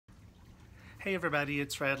Hey everybody,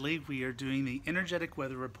 it's Radley. We are doing the energetic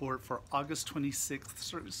weather report for August 26th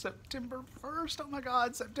through September 1st. Oh my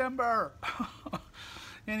God, September!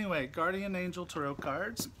 Anyway, Guardian Angel Tarot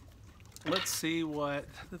cards. Let's see what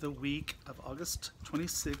the week of August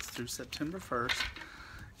 26th through September 1st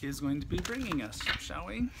is going to be bringing us, shall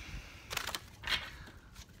we?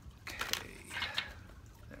 Okay,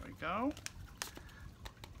 there we go.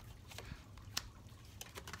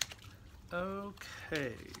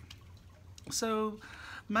 Okay. So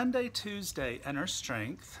Monday, Tuesday, inner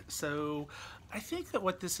strength. So I think that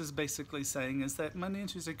what this is basically saying is that Monday and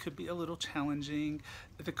Tuesday could be a little challenging.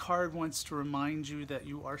 The card wants to remind you that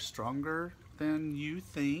you are stronger than you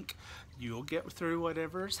think. You'll get through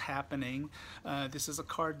whatever's happening. This is a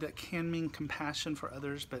card that can mean compassion for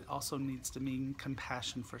others, but also needs to mean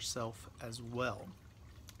compassion for self as well.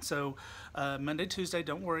 So Monday, Tuesday,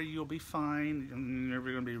 don't worry, you'll be fine. You're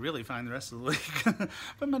going to be really fine the rest of the week.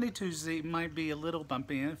 But Monday, Tuesday might be a little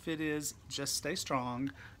bumpy. And if it is, just stay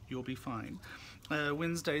strong. You'll be fine.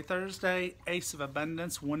 Wednesday, Thursday, Ace of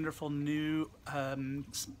Abundance, wonderful new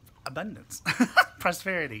abundance,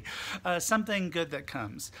 prosperity. Something good that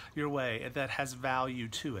comes your way that has value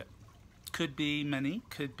to it. Could be money,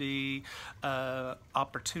 could be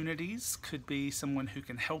opportunities, could be someone who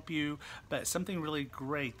can help you, but something really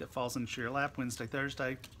great that falls into your lap Wednesday,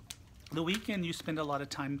 Thursday. The weekend, you spend a lot of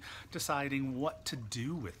time deciding what to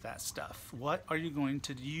do with that stuff. What are you going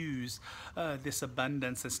to use this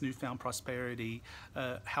abundance, this newfound prosperity?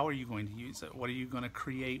 How are you going to use it? What are you going to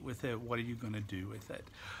create with it? What are you going to do with it?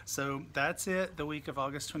 So that's it, the week of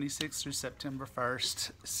August 26th through September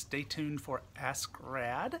 1st. Stay tuned for Ask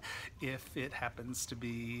Rad if it happens to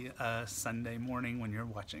be Sunday morning when you're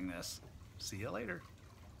watching this. See you later.